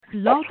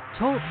Blog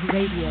Talk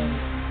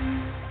Radio.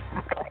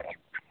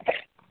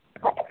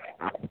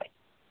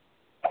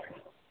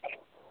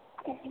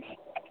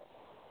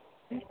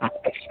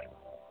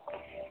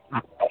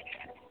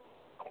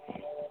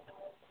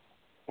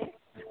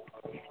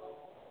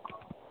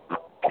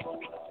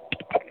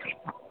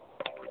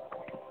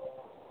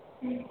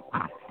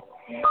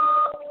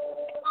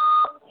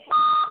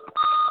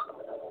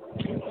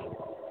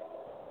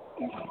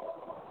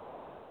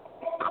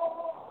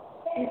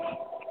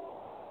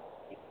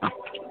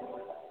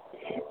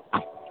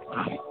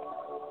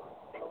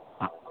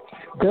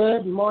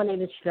 Good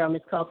morning, it's your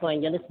Miss Koko,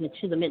 and you're listening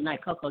to the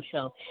Midnight Koko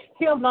Show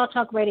here on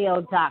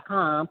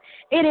blogtalkradio.com.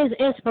 It is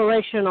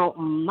Inspirational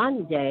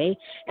Monday,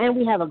 and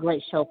we have a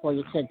great show for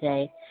you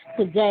today.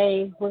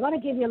 Today, we're going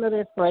to give you a little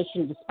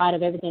inspiration despite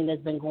of everything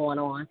that's been going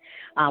on.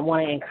 I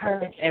want to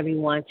encourage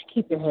everyone to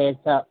keep your heads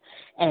up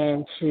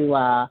and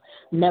to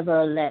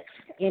never let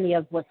any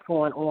of what's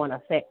going on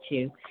affect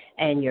you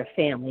and your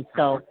family.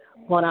 So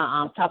I want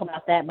to talk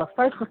about that. But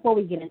first, before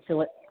we get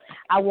into it,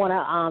 I want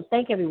to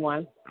thank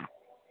everyone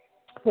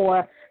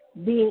for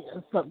being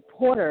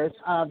supporters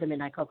of the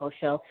Midnight Koko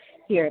Show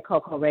here at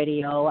Koko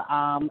Radio,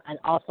 and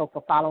also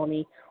for following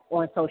me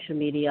on social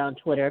media, on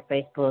Twitter,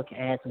 Facebook,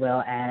 as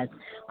well as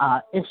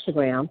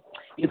Instagram.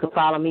 You can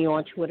follow me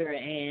on Twitter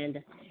and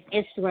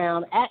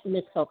Instagram at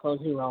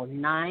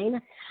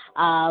MissCoco09.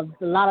 A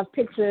lot of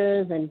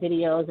pictures and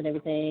videos and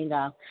everything.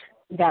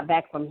 Got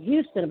back from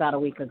Houston about a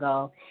week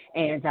ago,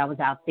 and I was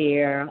out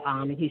there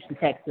in Houston,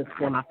 Texas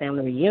for my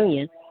family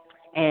reunion.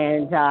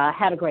 And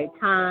had a great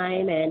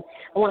time, and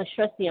I want to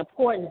stress the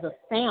importance of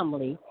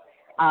family,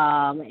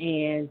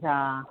 and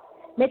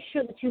make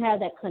sure that you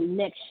have that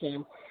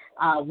connection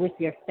with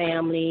your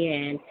family,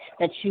 and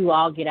that you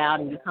all get out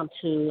and you come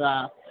to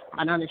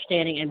an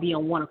understanding and be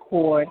on one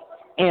accord,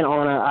 and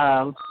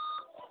on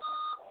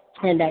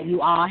and that you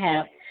all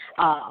have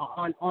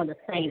on the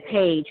same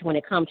page when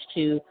it comes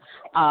to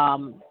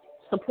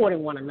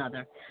supporting one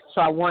another.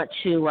 So I want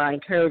to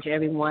encourage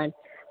everyone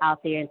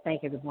out there and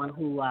thank everyone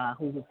who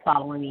was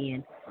following me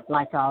and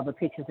liked all the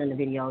pictures and the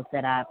videos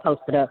that I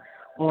posted up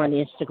on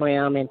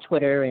Instagram and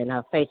Twitter and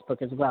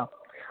Facebook as well.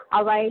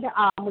 All right,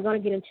 we're going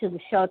to get into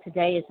the show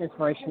today. It's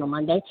Inspirational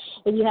Monday.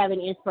 If you have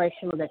any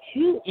inspiration that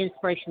you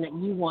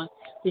want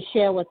to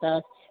share with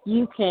us,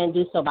 you can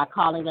do so by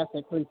calling us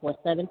at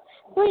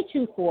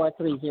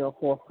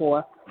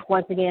 347-324-3044.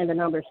 Once again, the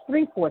number is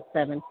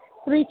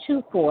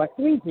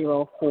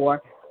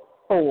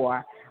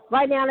 347-324-3044.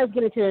 Right now, let's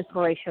get into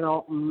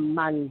Inspirational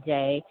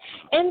Monday.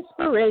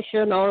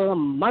 Inspirational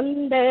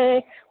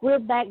Monday. We're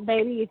back,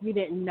 baby. If you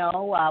didn't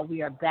know,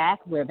 we are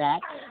back. We're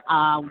back.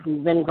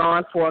 We've been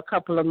gone for a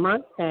couple of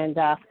months, and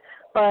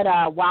but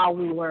while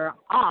we were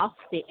off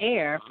the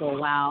air for a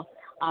while,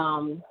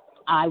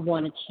 I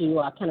wanted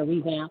to kind of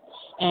revamp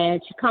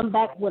and to come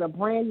back with a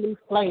brand new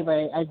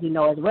flavor, as you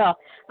know as well.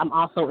 I'm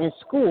also in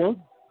school,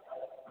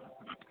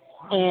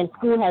 and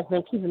school has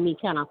been keeping me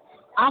kind of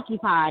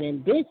occupied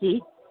and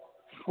busy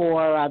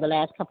for the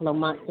last couple of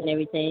months and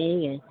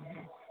everything,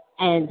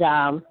 and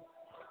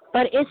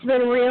but it's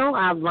been real.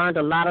 I've learned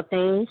a lot of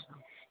things,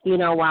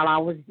 while I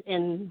was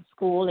in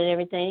school and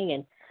everything,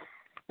 and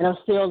I'm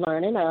still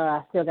learning.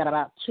 I still got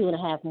about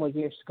 2.5 more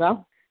years to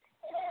go,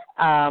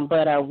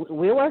 but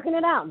we're working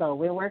it out, though.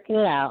 We're working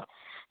it out.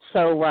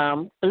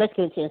 So let's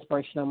get into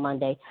Inspirational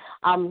Monday.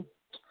 I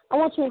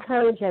want to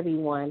encourage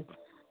everyone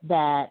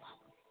that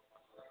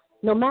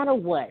no matter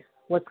what's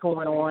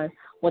going on,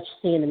 what you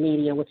see in the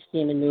media, what you see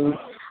in the news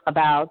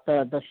about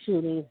the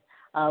shooting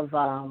of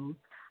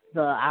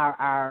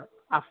our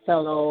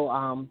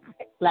fellow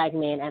black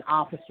men and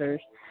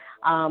officers,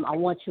 I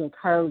want to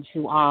encourage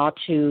you all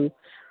to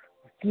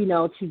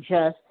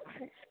just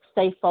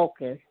stay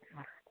focused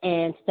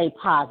and stay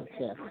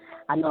positive.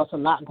 I know it's a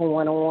lot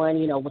going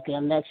on, with the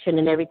election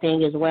and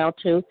everything as well,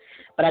 too.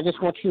 But I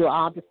just want you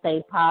all to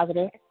stay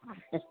positive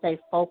and stay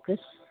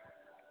focused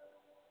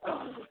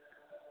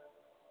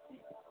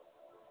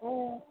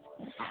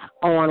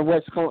on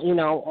what's going,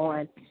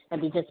 on,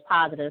 and be just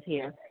positive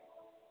here.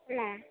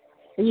 Yeah.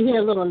 And you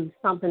hear a little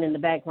something in the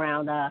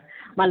background.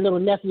 My little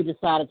nephew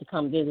decided to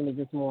come visit me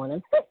this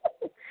morning.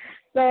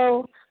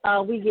 So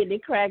we getting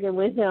it cracking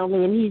with him,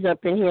 and he's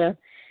up in here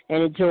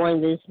and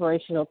enjoying the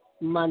Inspirational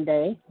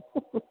Monday.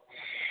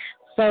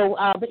 So,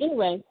 but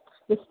anyway,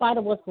 despite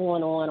of what's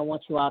going on, I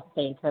want you all to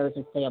stay encouraged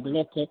and stay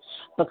uplifted,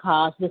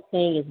 because this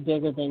thing is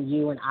bigger than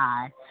you and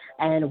I,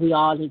 and we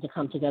all need to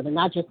come together,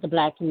 not just the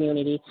black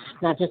community,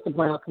 not just the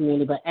brown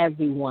community, but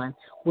everyone.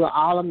 We're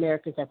all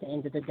Americans at the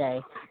end of the day.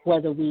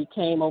 Whether we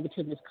came over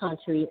to this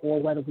country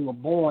or whether we were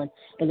born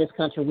in this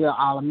country, we're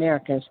all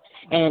Americans,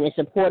 and it's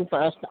important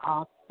for us to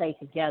all stay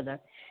together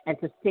and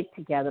to stick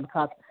together,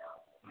 because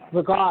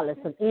regardless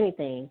of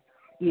anything,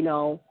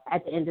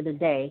 at the end of the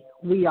day,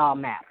 we all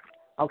matter,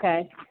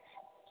 okay?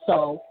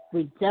 So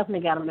we definitely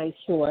got to make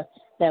sure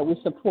that we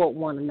support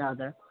one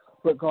another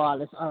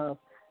regardless of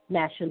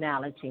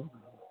nationality,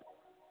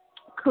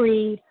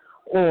 creed,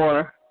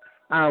 or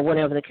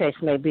whatever the case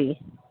may be.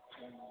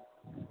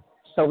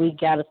 So we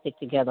got to stick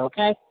together,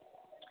 okay?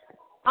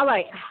 All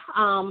right.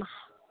 Um,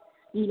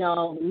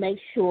 make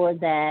sure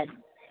that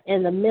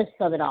in the midst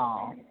of it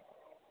all,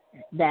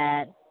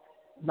 that,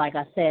 like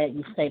I said,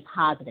 you stay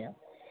positive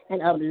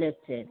and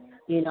uplifted.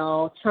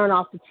 Turn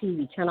off the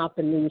TV, turn off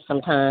the news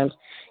sometimes.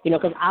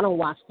 Because I don't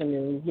watch the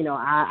news.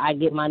 I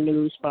get my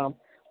news from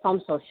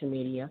social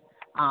media.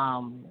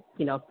 From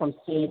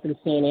seeing through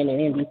CNN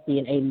and NBC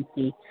and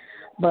ABC.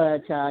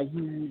 But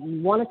you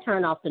want to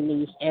turn off the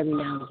news every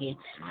now and again.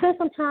 Spend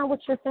some time with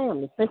your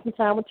family. Spend some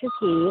time with your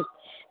kids.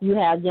 You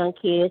have young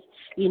kids.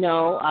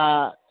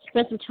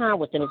 Spend some time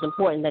with them. It's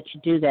important that you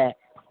do that.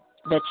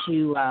 That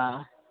you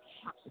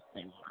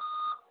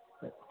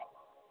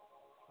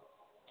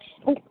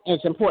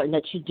it's important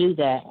that you do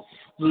that.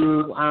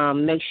 You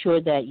make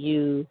sure that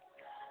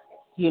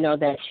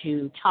that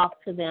you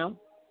talk to them.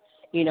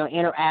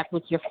 Interact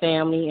with your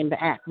family,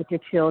 interact with your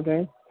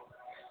children.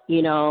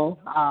 You know,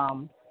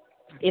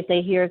 if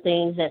they hear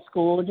things at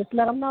school, just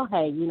let them know,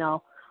 hey,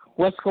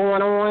 what's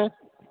going on. At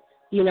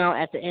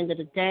the end of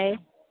the day,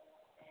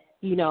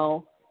 you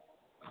know,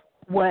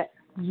 what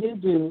you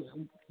do,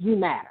 you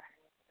matter.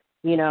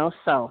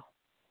 So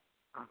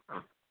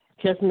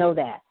just know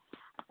that.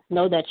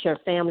 Know that your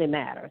family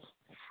matters.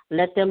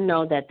 Let them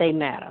know that they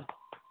matter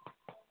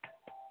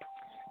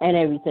and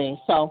everything.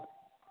 So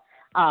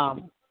I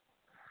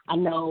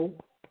know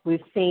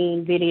we've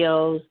seen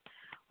videos,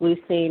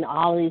 we've seen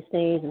all these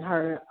things and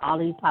heard all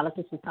these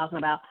politicians talking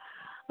about,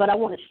 but I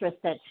want to stress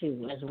that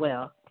too as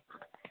well,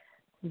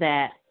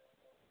 that,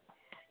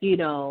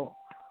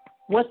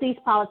 what these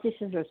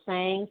politicians are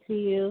saying to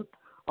you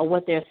or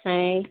what they're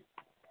saying,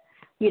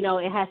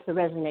 it has to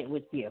resonate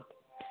with you,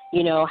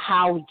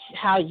 how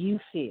you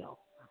feel,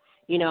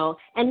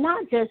 and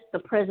not just the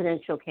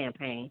presidential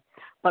campaign,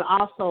 but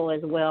also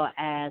as well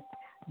as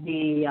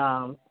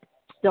your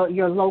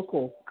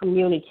local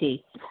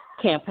community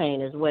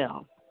campaign as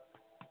well.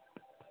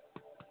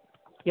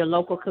 Your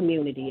local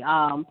community,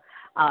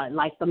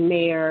 like the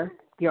mayor,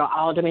 your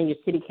alderman, your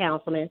city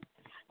councilman,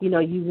 you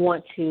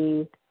want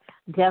to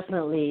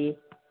definitely,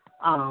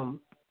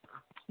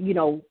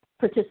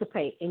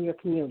 participate in your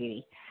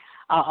community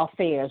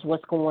affairs,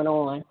 what's going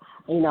on.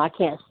 I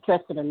can't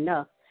stress it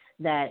enough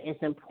that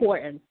it's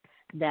important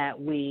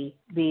that we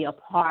be a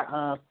part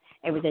of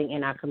everything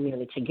in our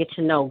community. Get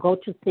to know, go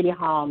to city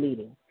hall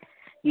meetings.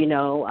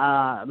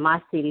 My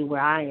city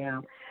where I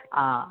am,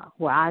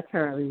 where I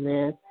currently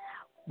live,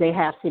 they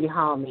have city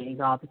hall meetings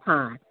all the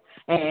time.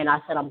 And I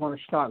said I'm going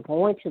to start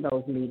going to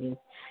those meetings,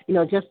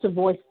 just to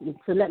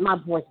let my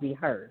voice be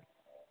heard,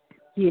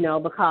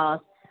 because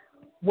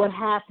what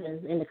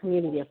happens in the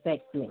community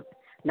affects me.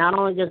 Not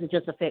only does it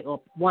just affect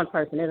one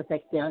person, it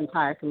affects the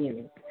entire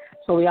community.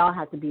 So we all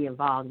have to be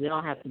involved. We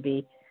all have to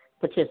be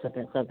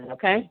participants of it,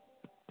 okay?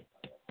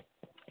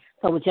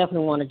 So we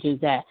definitely want to do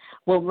that.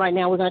 Well, right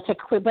now we're going to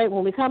take a quick break.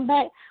 When we come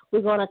back,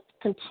 we're going to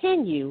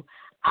continue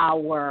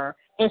our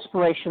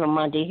Inspirational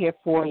Monday here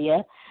for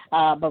you.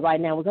 But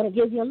right now we're going to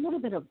give you a little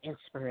bit of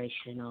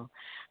inspirational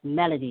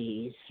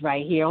melodies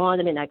right here on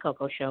the Midnight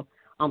Koko Show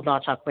on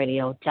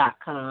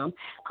blogtalkradio.com.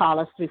 Call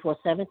us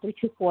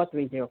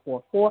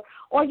 347-324-3044,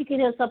 or you can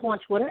hit us up on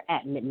Twitter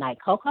at Midnight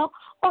Koko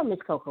or Miss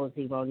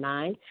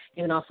Coco09.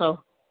 You can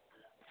also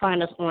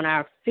find us on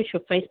our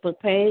official Facebook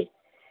page,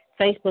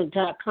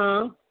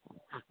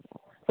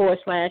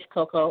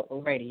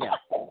 facebook.com/Koko Radio.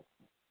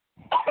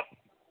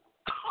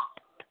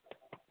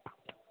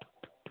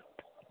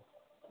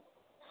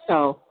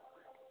 So,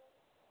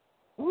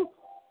 you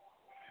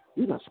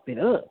must spit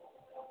up.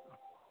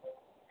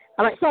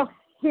 All right, so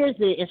here's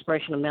the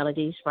inspirational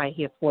melodies right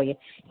here for you.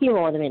 Here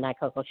on the Midnight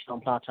Koko Show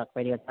on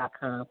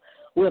blogtalkradio.com.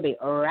 We'll be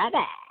right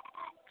back.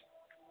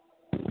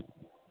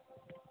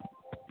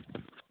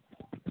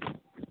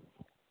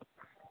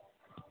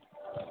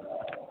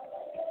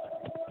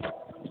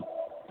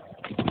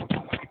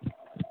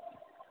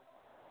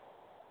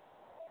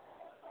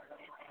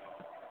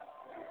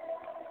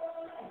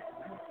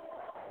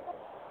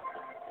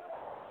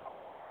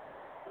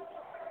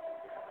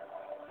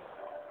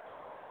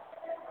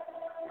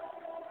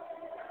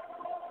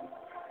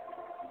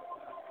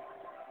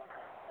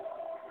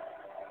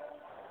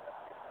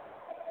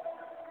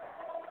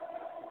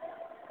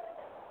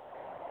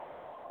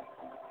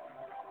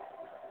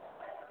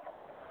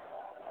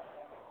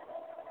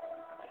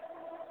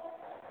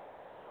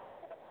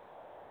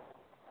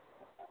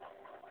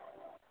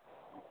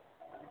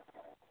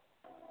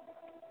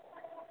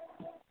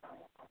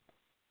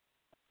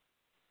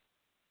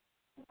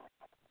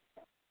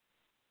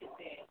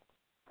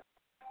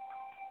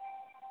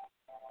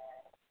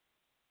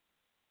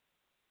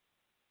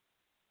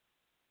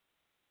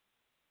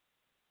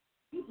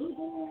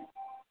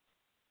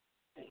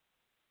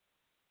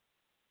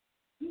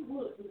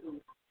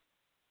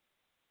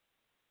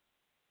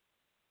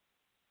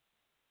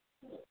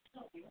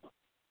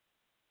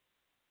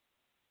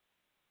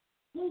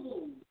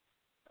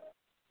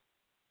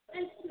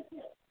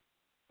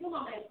 Come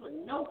on, man, put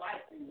no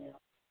ice in there.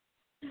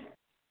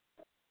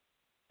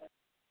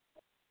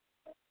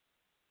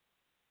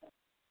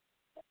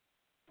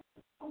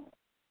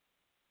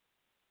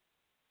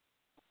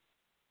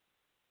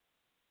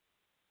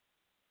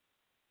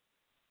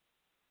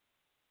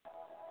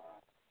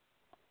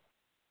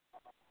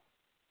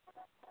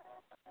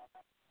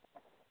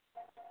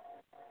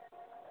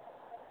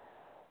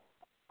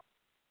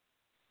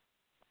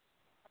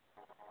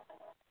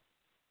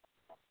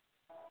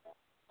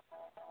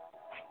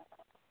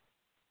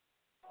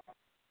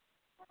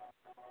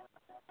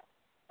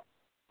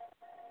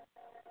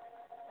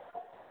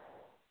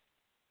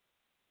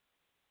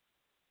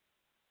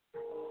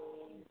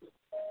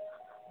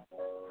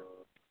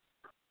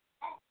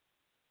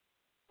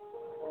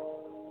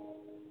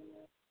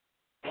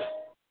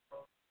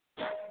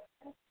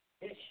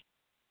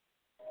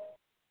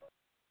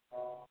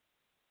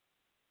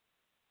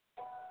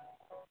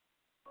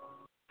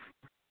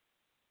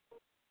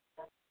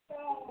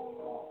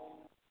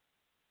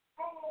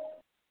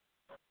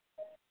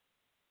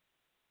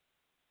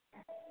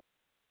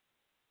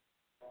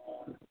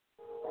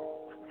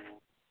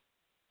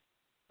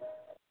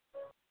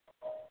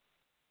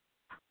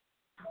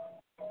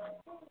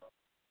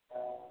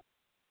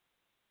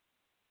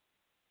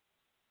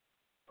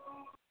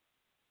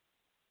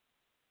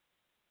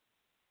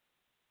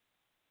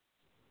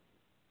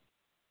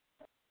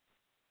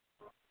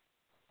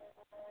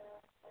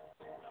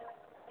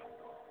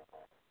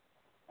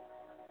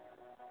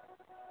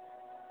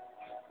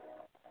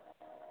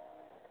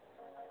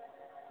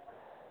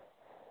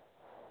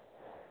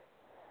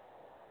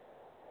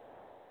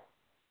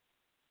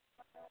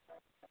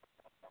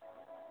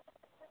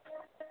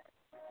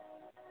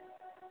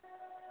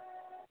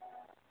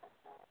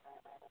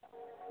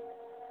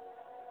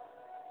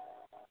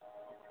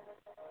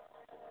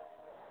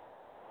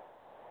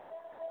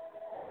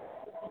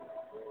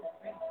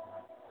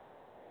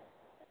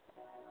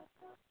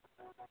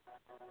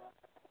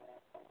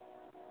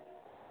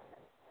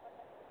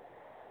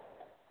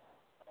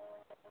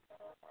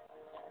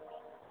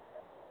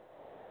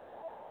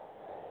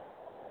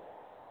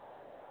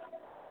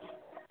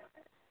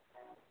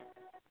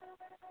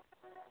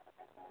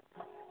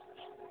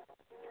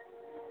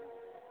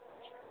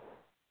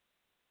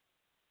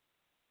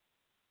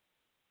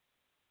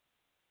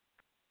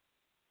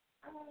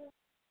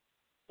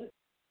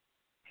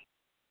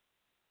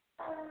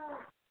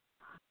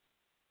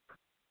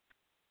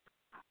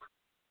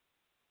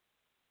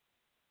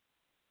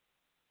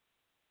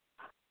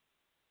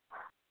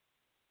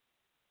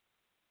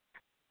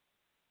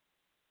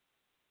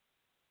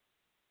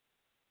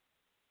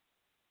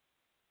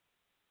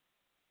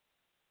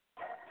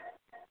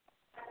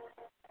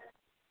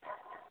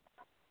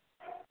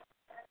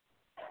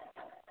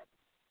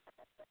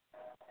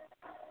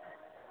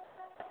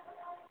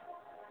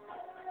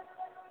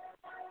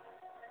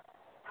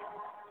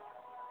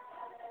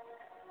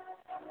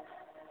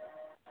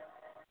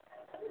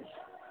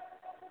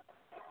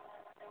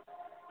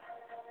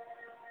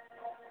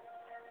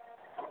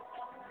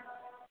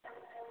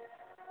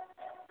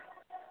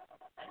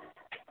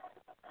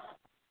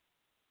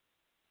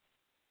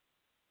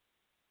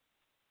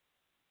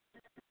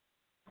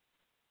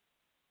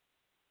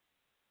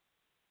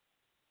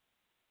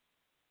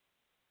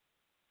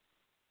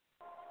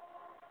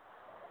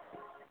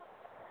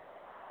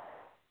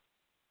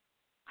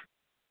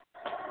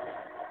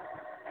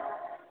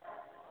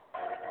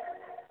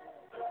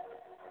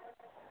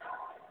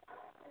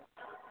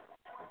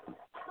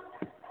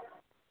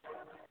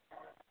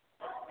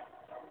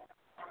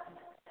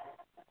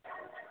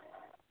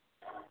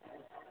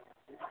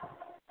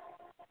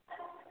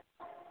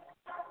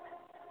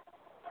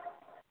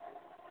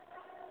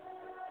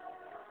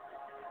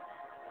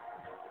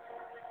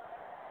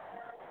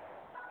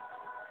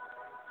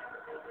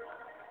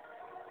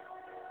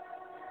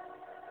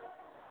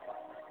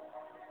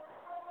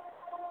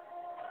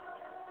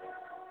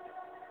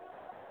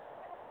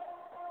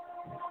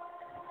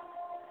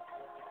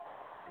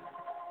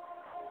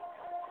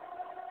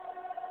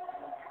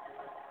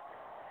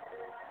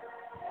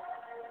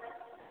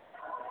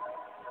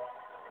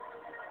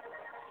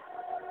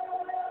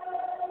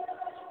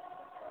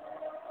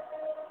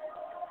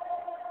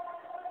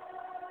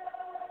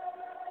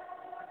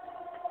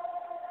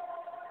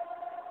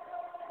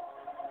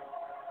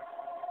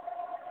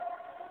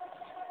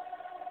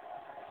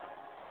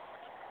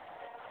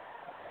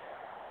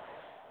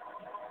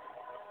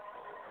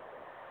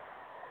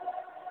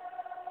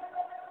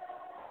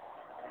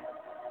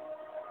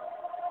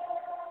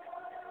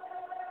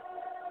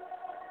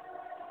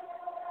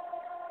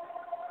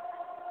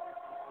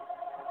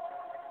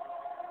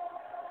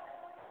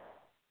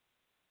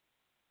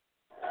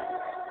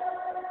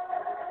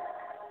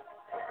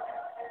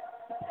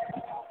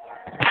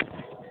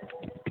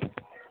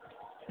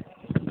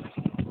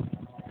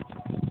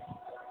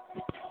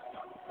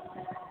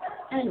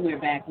 And we're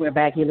back. We're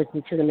back. You're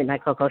listening to the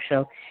Midnight Koko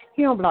Show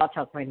here on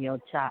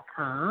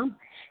blogtalkradio.com.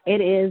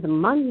 It is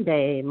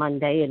Monday.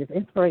 It is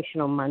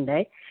Inspirational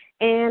Monday.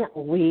 And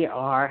we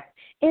are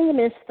in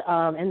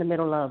the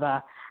middle of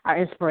our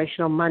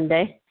Inspirational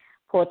Monday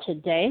for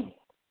today.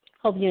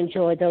 Hope you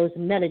enjoyed those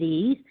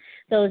melodies,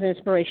 those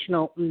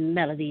inspirational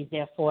melodies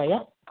there for you.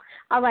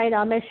 All right,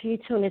 make sure you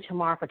tune in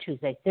tomorrow for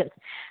Tuesday Tips,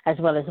 as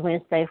well as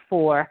Wednesday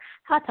for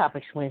Hot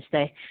Topics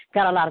Wednesday.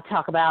 Got a lot to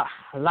talk about,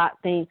 a lot of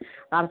things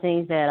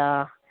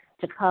that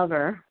to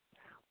cover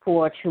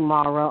for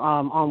tomorrow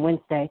on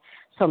Wednesday.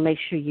 So make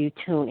sure you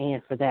tune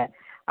in for that.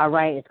 All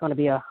right, it's going to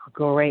be a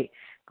great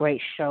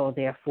show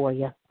there for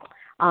you.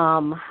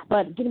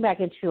 But getting back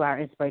into our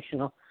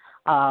inspirational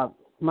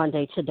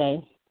Monday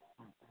today.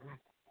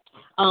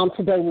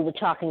 Today we were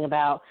talking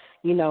about,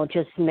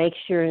 just make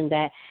sure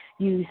that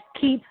you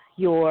keep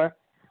your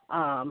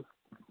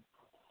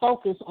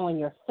focus on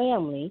your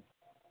family,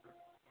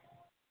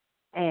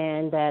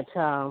 and that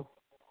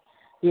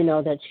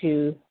that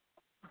you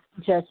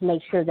just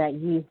make sure that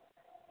you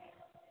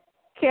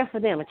care for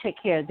them and take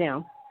care of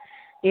them,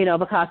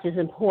 because it's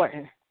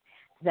important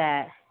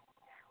that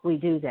we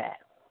do that.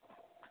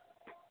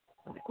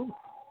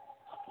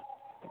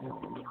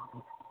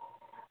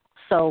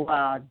 So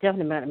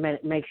definitely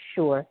make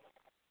sure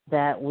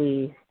that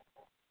we,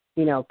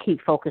 keep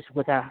focused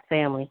with our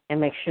family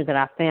and make sure that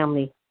our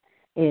family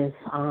is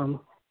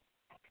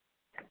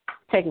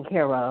taken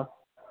care of,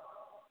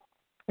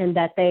 and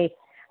that they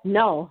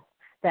know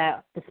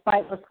that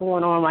despite what's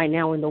going on right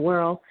now in the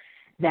world,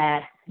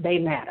 that they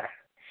matter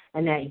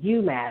and that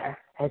you matter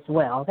as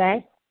well,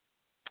 okay?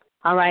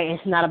 All right,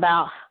 it's not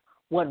about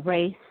what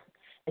race.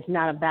 It's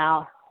not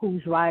about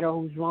who's right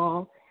or who's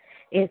wrong.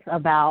 It's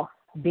about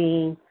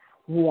being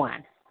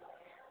one,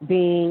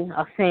 being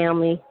a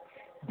family,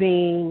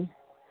 being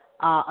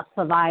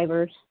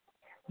survivors,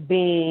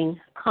 being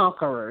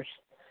conquerors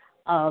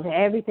of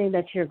everything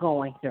that you're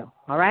going through,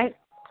 all right?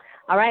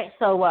 All right,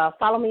 so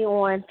follow me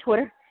on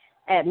Twitter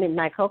at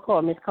Midnight Koko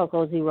or Miss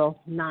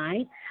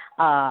Koko09,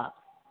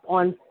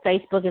 on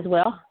Facebook as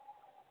well,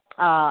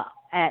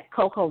 at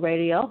Koko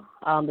Radio.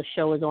 The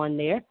show is on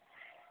there,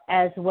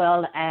 as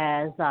well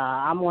as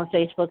I'm on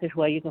Facebook as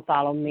well. You can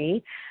follow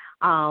me.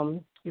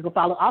 You can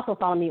also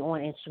follow me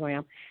on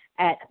Instagram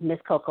at Miss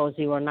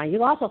Koko09. You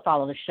can also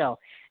follow the show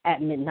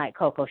at Midnight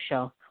Koko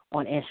Show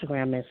on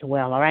Instagram as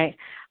well, all right?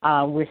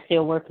 We're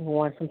still working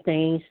on some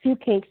things, few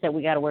kinks that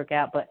we got to work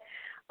out, but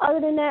other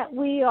than that,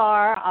 we're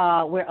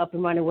up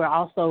and running. We're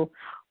also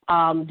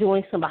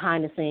doing some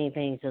behind-the-scenes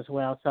things as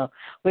well. So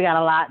we got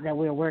a lot that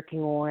we're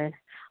working on.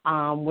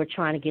 We're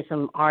trying to get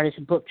some artists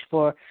booked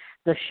for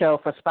the show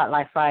for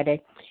Spotlight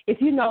Friday.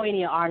 If you know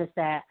any artists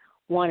that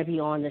want to be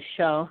on the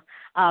show,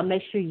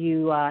 make sure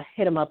you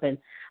hit them up and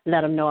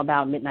let them know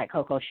about Midnight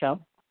Koko Show.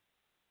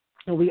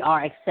 And we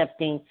are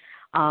accepting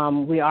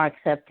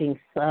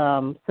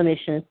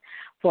submissions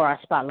for our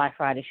Spotlight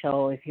Friday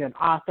show. If you're an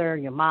author,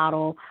 you're a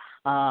model,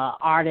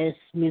 artist,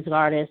 music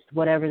artist,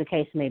 whatever the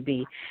case may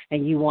be,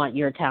 and you want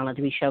your talent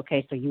to be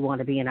showcased or you want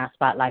to be in our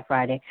Spotlight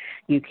Friday,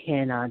 you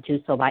can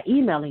do so by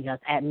emailing us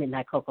at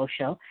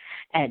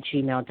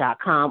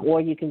midnightkokoshow@gmail.com,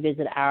 or you can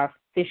visit our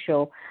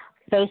official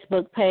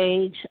Facebook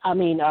page, our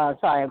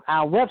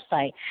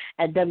website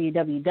at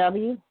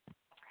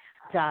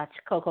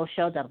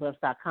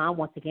www.kokoshow.webs.com.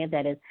 Once again,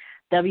 that is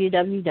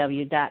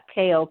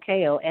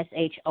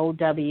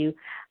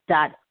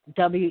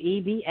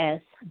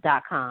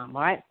www.kokoshow.webs.com.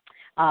 All right.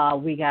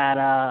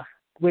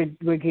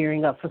 We're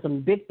gearing up for some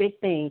big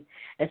things,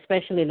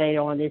 especially later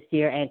on this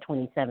year and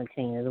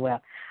 2017 as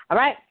well. All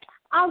right.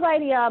 All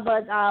righty,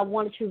 but I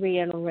wanted to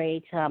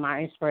reiterate our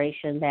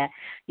inspiration that,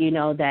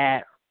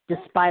 that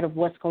despite of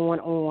what's going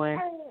on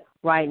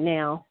right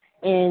now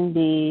in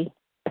the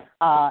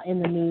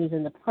news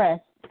and the press,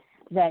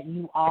 that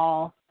you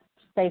all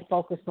stay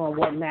focused on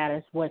what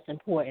matters, what's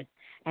important,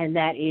 and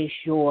that is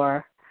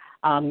your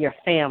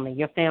family.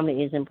 Your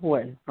family is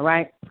important, all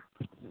right?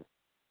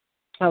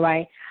 All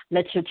right?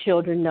 Let your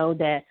children know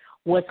that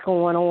what's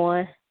going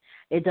on,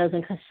 it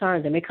doesn't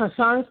concern them. It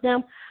concerns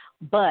them,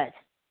 but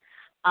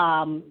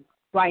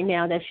right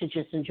now they should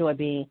just enjoy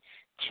being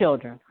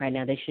children. Right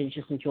now they should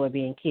just enjoy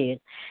being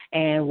kids.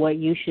 And what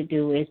you should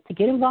do is to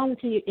get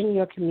involved in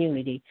your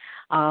community.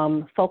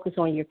 Focus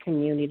on your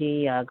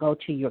community. Go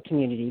to your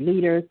community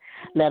leaders.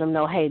 Let them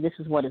know, hey, this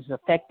is what is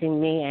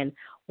affecting me, and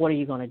what are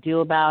you going to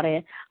do about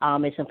it?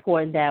 It's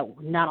important that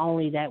not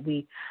only that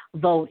we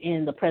vote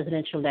in the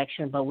presidential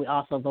election, but we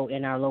also vote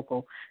in our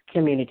local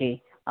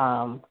community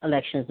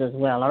elections as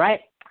well, all right?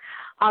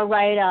 All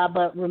right,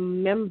 but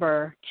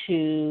remember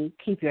to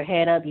keep your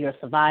head up. You're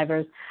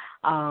survivors.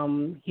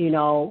 Don't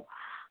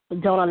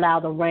allow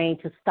the rain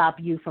to stop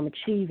you from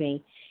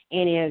achieving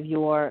any of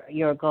your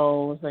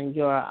goals and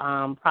your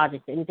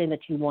projects, anything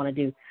that you want to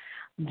do.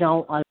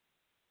 Don't allow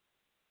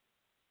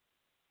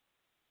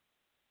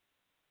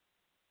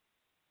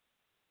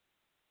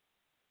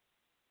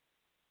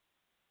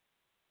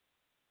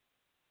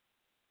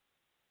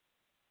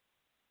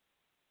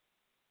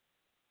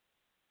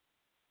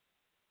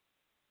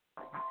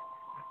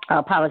I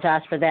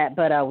apologize for that,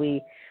 but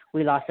we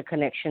lost a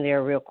connection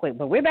there real quick.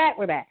 But we're back.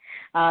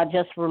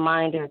 Just a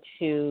reminder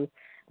to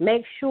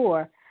make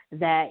sure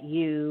that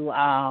you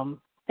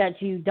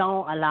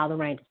don't allow the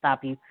rain to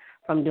stop you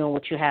from doing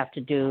what you have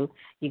to do.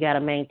 You got to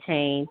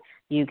maintain.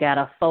 You got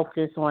to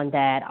focus on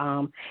that.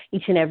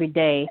 Each and every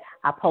day,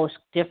 I post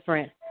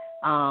different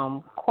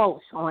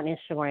quotes on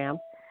Instagram,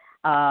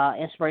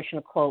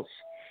 inspirational quotes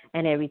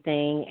and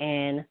everything,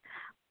 and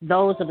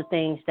those are the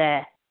things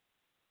that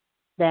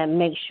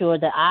make sure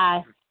that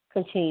I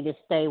continue to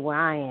stay where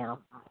I am.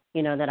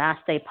 That I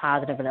stay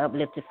positive and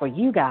uplifted for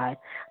you guys,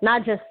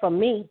 not just for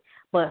me,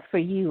 but for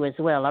you as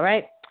well. All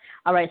right.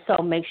 All right,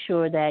 so make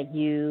sure that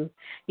you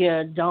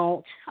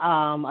don't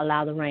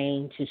allow the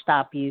rain to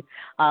stop you.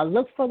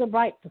 Look for the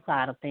bright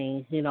side of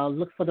things.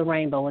 Look for the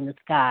rainbow in the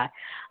sky.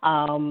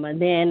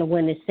 And then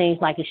when it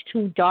seems like it's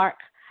too dark,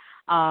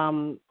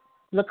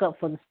 look up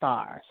for the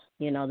stars.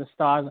 The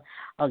stars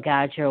will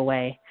guide your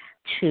way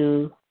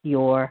to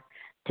your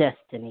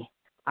destiny.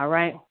 All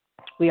right?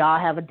 We all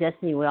have a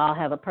destiny. We all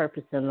have a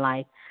purpose in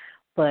life.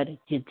 But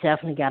you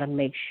definitely got to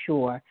make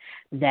sure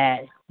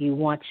that you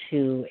want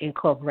to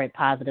incorporate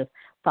positive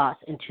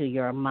thoughts into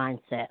your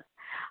mindset.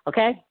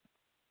 Okay?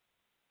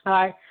 All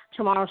right.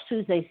 Tomorrow's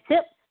Tuesday's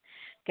tips.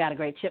 Got a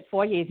great tip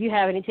for you. If you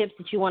have any tips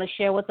that you want to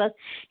share with us,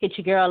 hit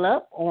your girl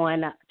up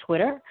on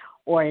Twitter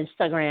or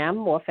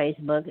Instagram or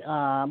Facebook,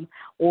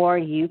 or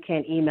you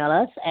can email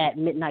us at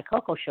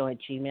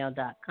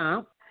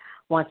midnightcocoshow@gmail.com.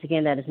 Once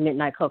again, that is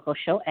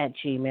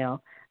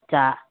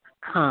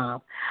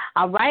midnightcocoshow@gmail.com.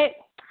 All right.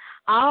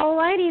 All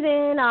righty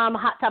then.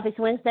 Hot Topics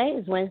Wednesday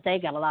is Wednesday.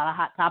 Got a lot of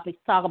hot topics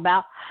to talk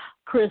about.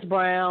 Chris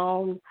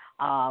Brown,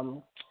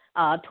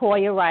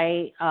 Toya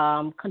Wright,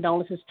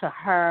 condolences to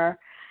her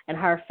and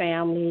her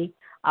family.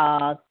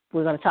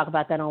 We're going to talk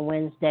about that on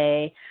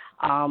Wednesday.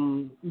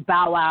 Bow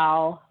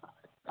Wow,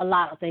 a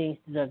lot of things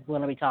that we're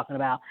going to be talking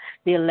about.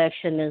 The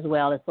election as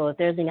well. And so if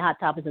there's any hot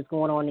topics that's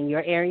going on in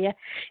your area,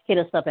 hit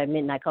us up at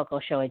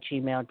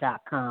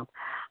midnightcocoshow@gmail.com.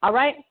 All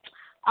right?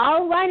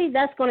 All righty,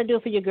 that's going to do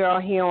it for your girl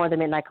here on the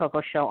Midnight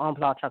Coco Show on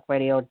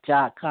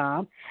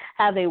blogtalkradio.com.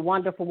 Have a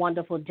wonderful,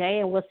 wonderful day,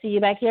 and we'll see you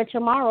back here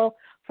tomorrow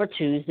for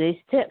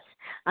Tuesday's tips.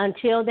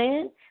 Until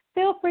then,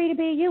 feel free to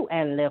be you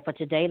and live for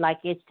today like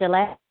it's the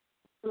last.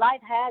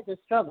 Life has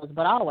its struggles,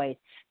 but always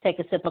take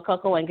a sip of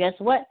cocoa, and guess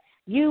what?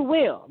 You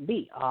will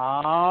be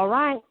all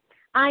right.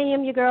 I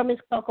am your girl, Miss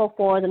Koko,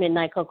 for the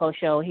Midnight Coco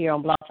Show here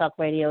on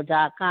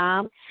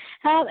blogtalkradio.com.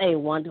 Have a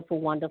wonderful,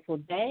 wonderful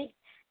day.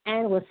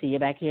 And we'll see you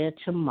back here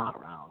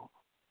tomorrow.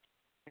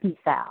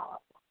 Peace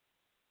out.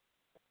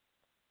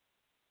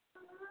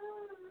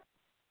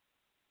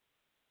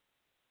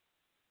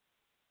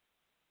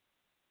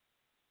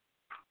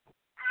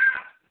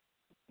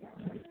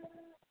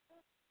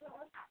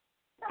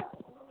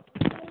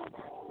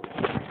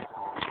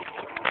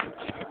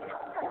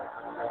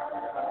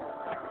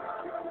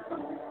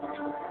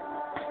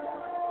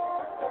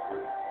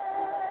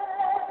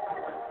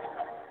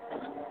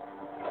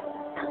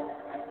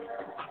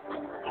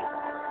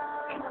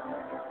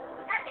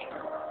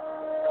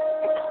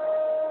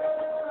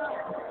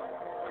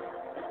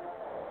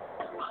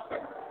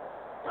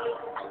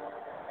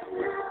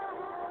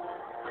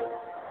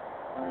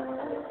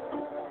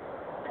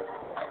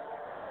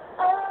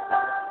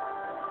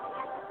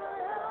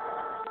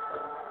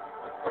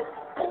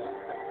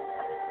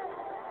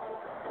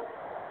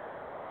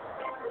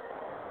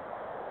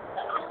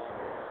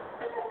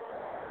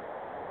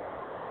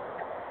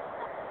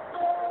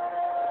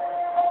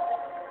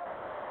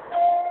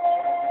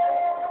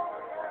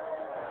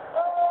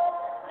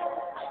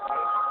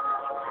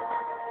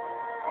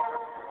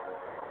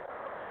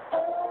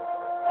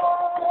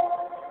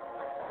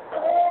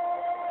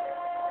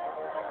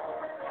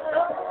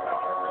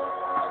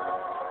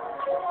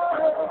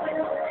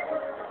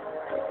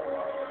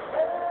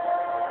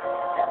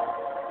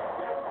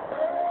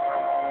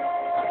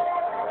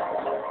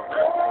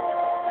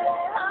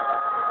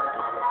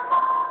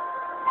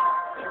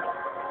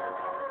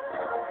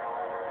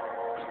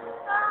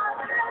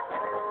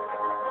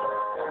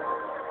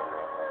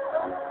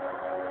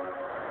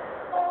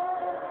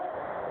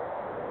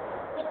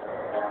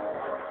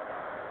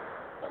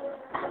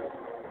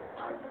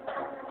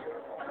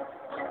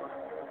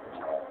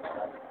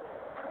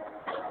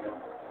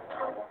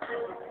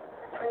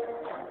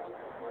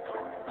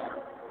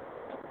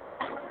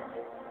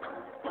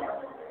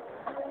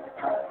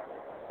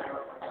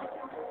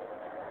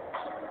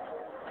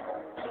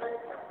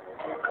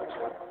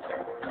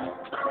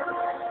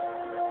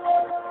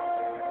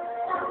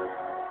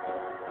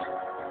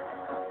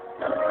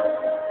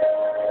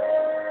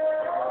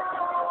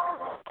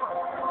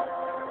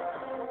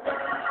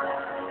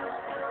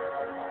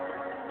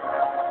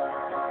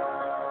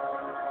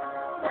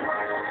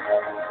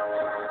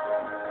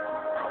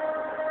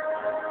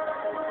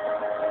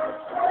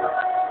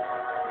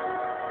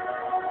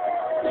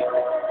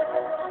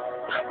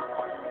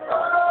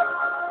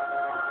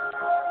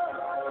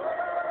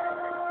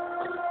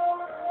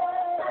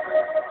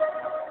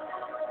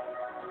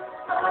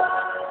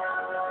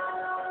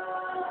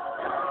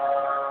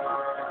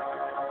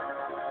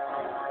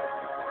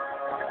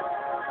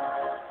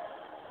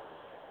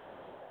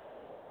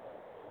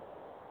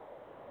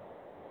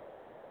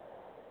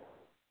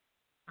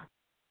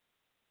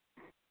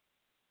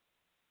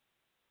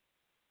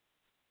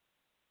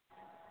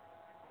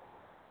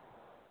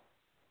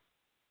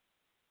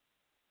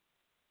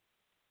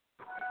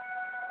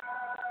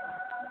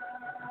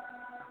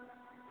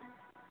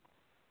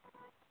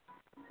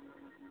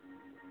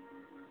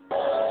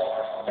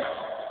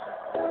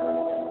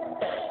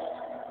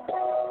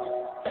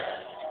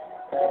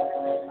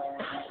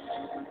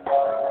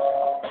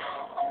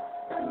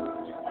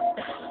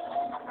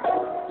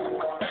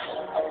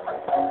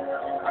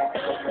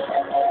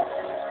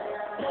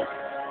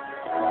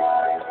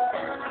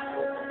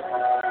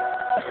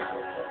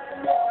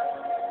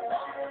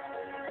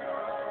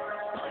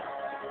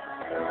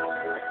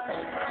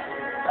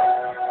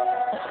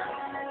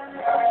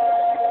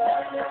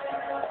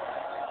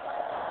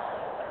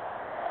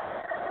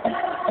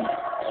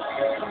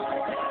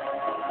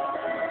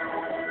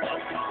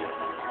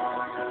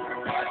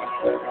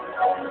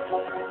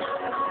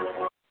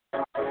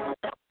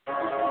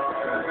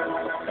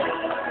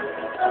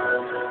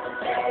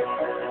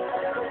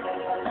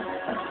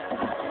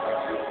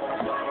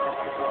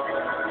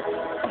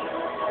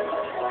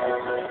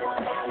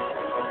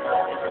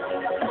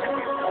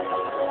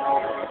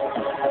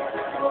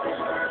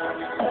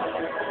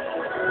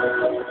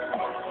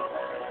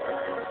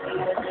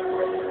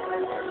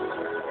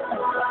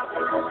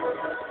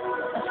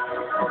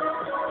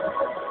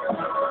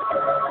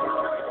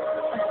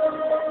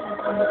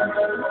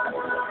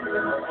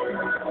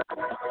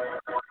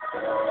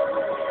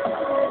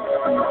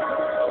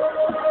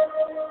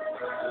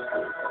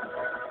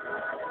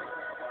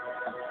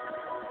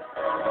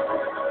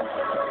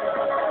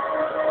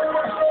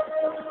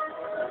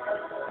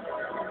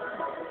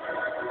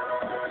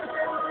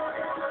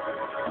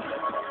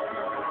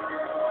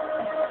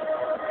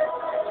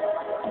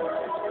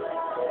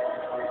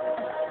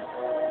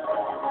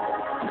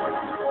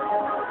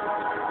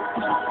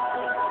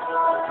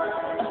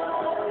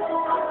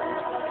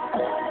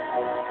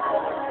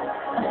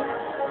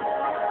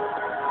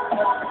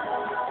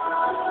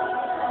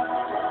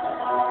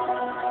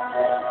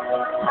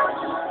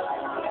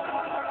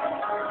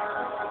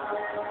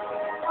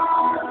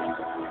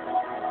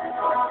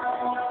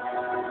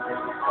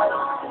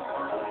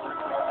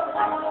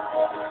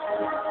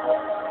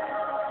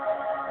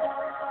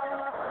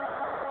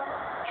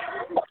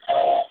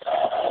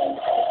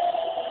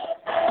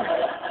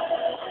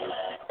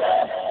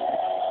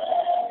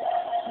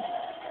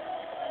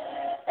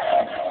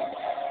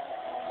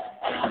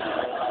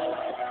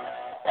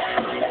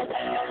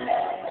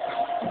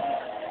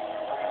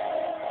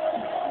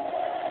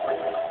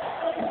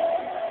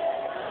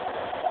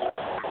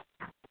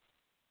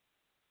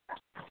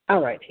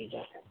 All right,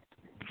 TJ.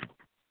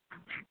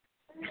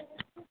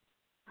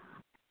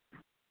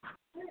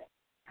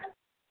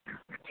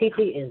 TT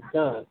is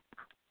done.